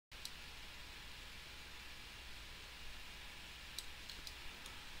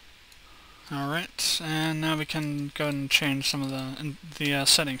Alright, and now we can go ahead and change some of the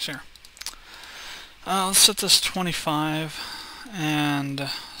settings here. Let's set this 25 and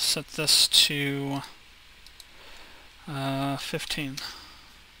set this to 15.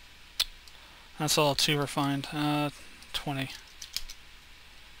 That's a little too refined. 20.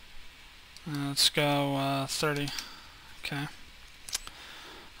 Let's go 30. Okay.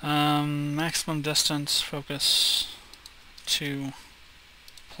 Maximum distance, focus, 2,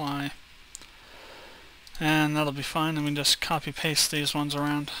 apply. And that'll be fine, and we just copy paste these ones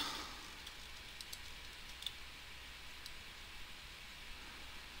around.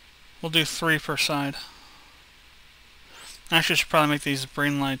 We'll do 3 per side. Actually, I should probably make these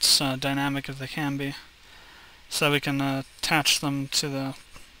green lights dynamic if they can be, so we can attach them to the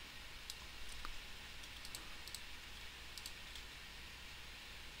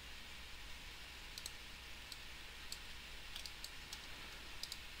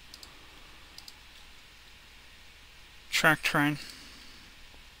track train.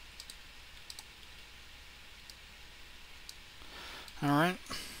 Alright.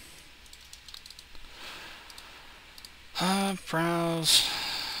 Browse.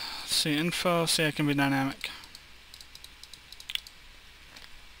 Let's see, info, see it can be dynamic.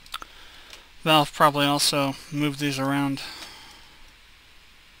 Valve probably also moved these around.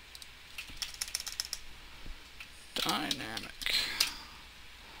 Dynamic.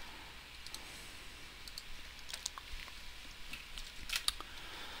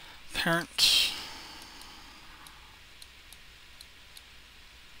 Parent.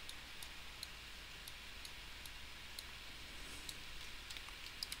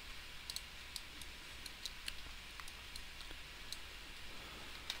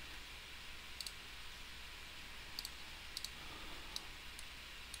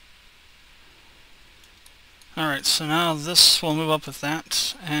 Alright, so now this will move up with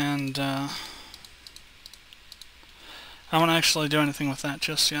that, and I won't actually do anything with that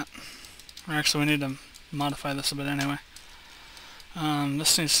just yet. Or actually, we need to modify this a bit anyway.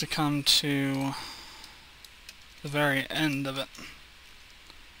 This needs to come to the very end of it.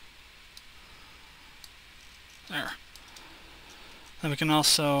 There. Then we can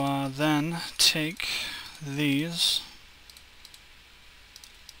also then take these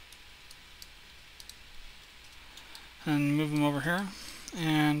and move them over here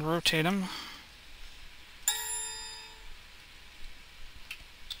and rotate them.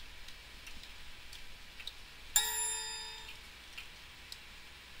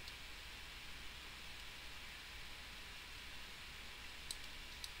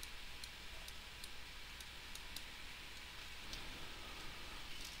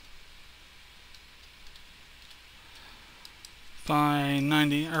 By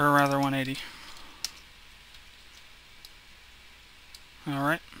 90, or rather 180.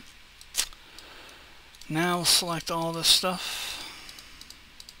 Alright. Now we'll select all this stuff.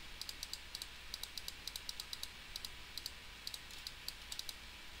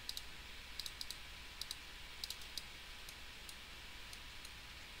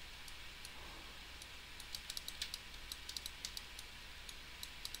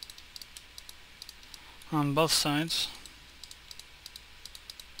 On both sides.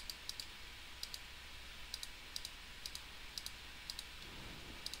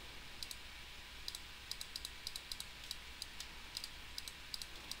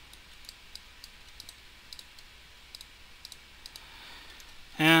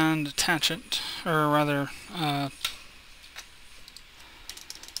 And attach it, or rather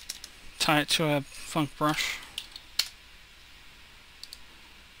tie it to a funk brush.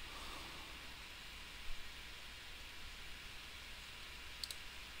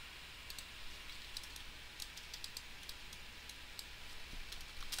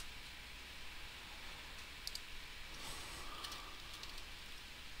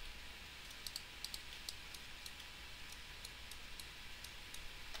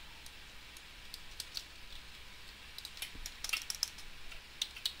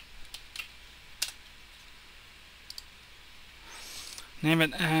 Name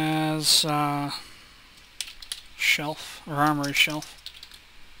it as shelf, or armory shelf.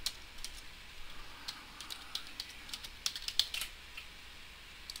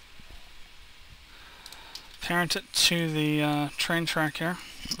 Parent it to the train track here,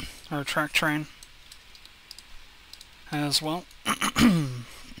 or track train as well.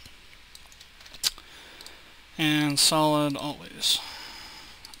 And solid always.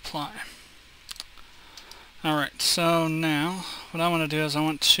 Apply. Alright, so now what I want to do is I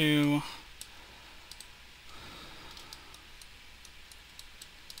want to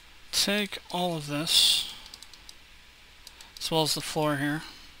take all of this, as well as the floor here,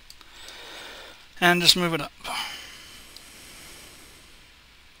 and just move it up.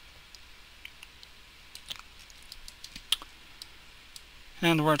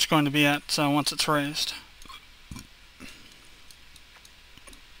 And where it's going to be at once it's raised.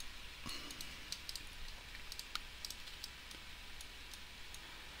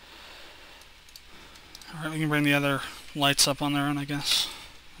 Alright, we can bring the other lights up on their own, I guess.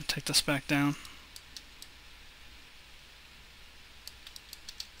 I'll take this back down.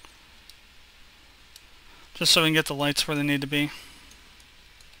 Just so we can get the lights where they need to be.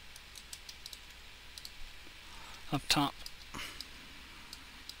 Up top.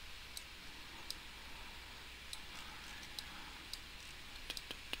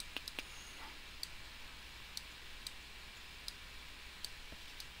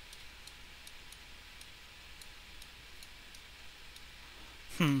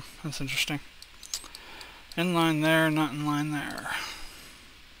 That's interesting. In line there, not in line there.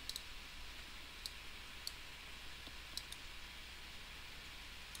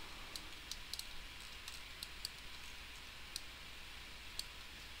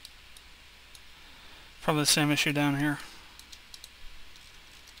 Probably the same issue down here.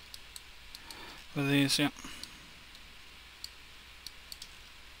 With these, yep.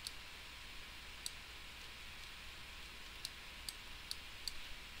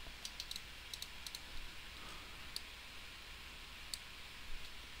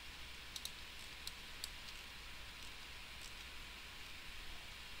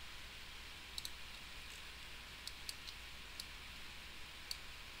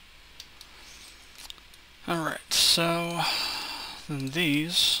 Alright, so then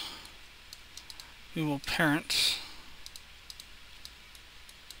these we will parent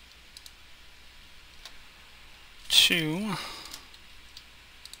to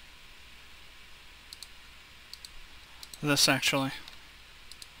this actually.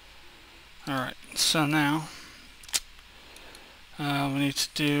 Alright, so now we need to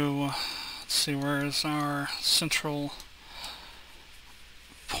do, let's see, where is our central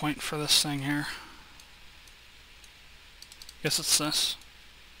point for this thing here? Guess it's this.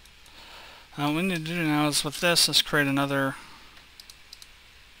 What we need to do now is with this is create another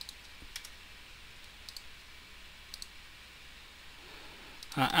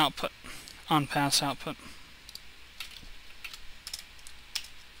output, on-pass output.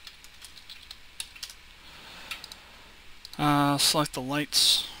 Select the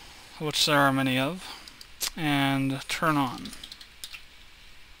lights, which there are many of, and turn on.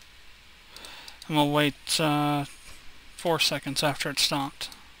 And we'll wait 4 seconds after it's stopped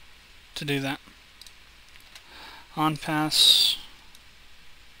to do that. On pass,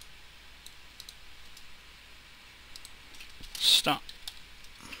 stop.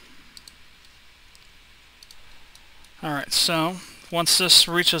 Alright, so once this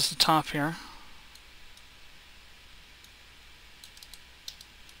reaches the top here,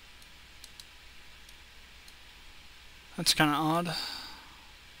 that's kind of odd.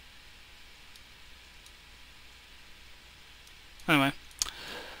 Anyway,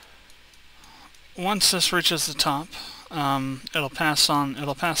 once this reaches the top, it'll pass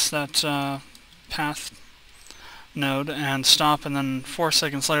that path node and stop, and then 4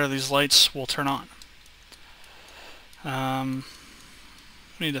 seconds later these lights will turn on.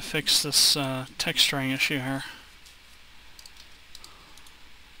 We need to fix this texturing issue here.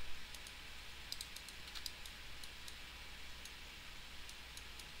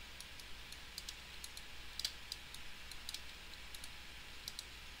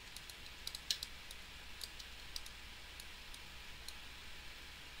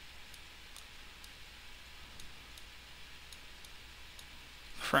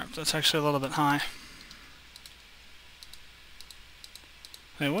 Crap, that's actually a little bit high.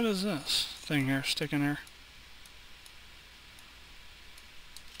 Hey, what is this thing here sticking here?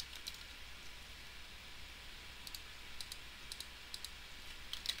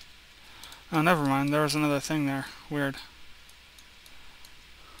 Oh, never mind, there was another thing there. Weird.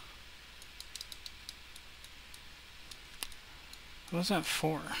 What was that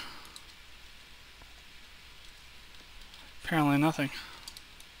for? Apparently nothing.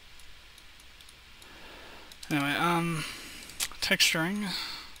 Anyway, texturing.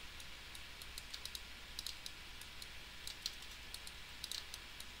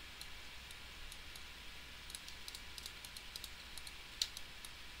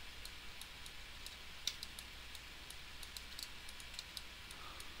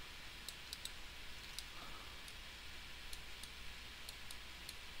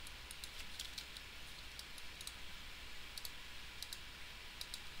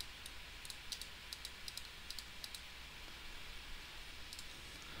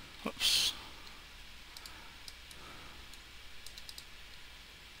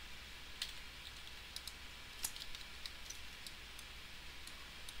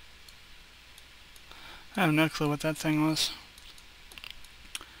 I have no clue what that thing was.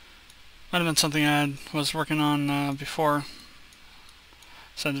 Might have been something was working on before.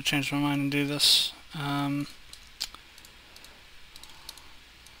 So I had to change my mind and do this.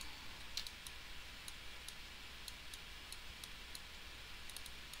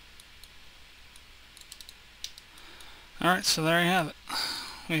 Alright, so there you have it.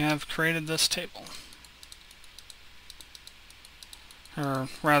 We have created this table. Or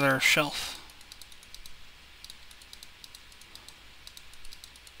rather, shelf.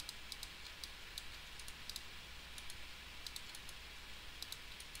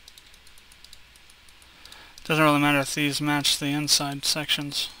 Doesn't really matter if these match the inside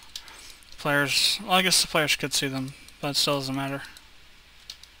sections. Players, well, I guess the players could see them, but it still doesn't matter.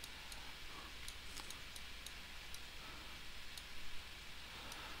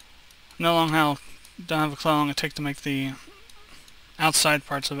 Don't have a clue how long it take to make the outside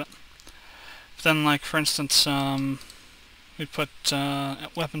parts of it. But then, like for instance, we put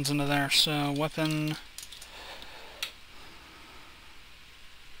weapons into there. So weapon.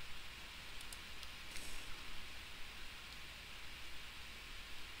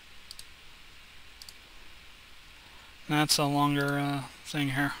 That's a longer thing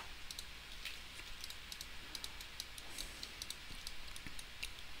here.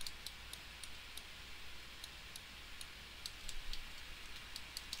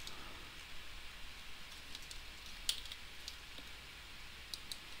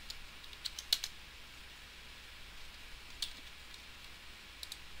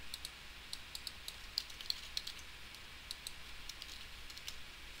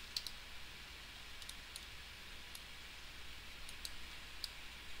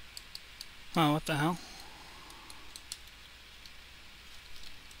 Oh, what the hell?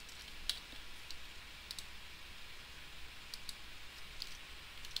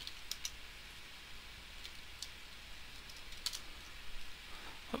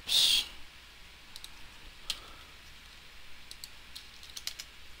 Oops.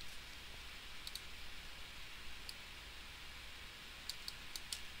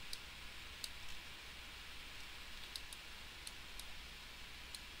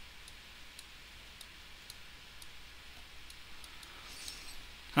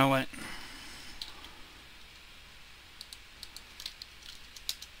 Oh, wait.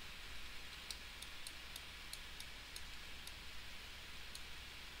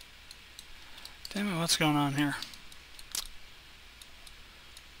 Damn it, what's going on here?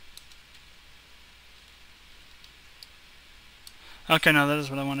 Okay, no, that is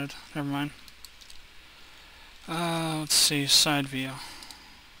what I wanted. Never mind. Let's see, side view.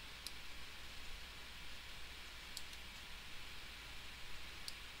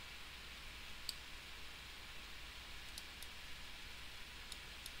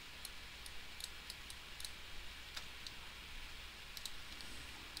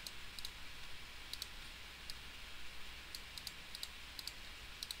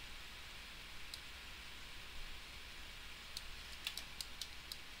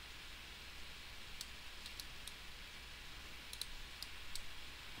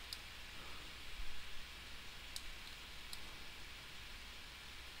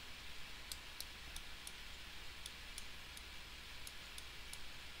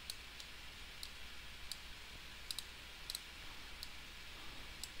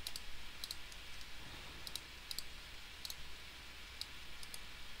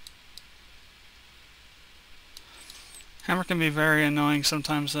 Hammer can be very annoying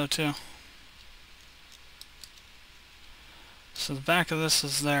sometimes though too. So the back of this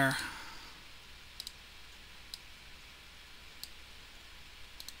is there.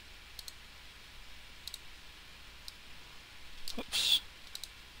 Oops.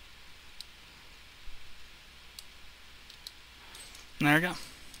 And there we go.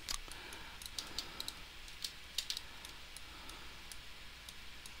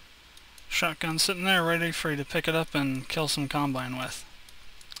 Shotgun sitting there ready for you to pick it up and kill some combine with.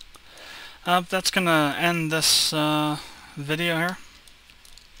 That's gonna end this video here.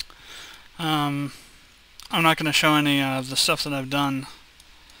 I'm not gonna show any of the stuff that I've done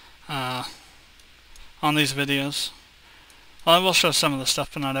on these videos. Well, I will show some of the stuff,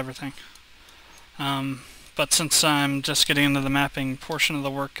 but not everything. But since I'm just getting into the mapping portion of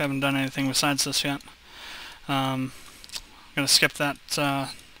the work, I haven't done anything besides this yet. I'm gonna skip that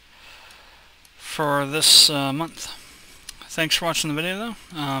for this month. Thanks for watching the video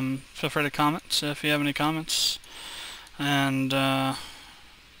though. Feel free to comment if you have any comments, and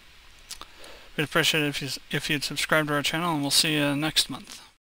we'd appreciate it if you'd subscribe to our channel, and we'll see you next month.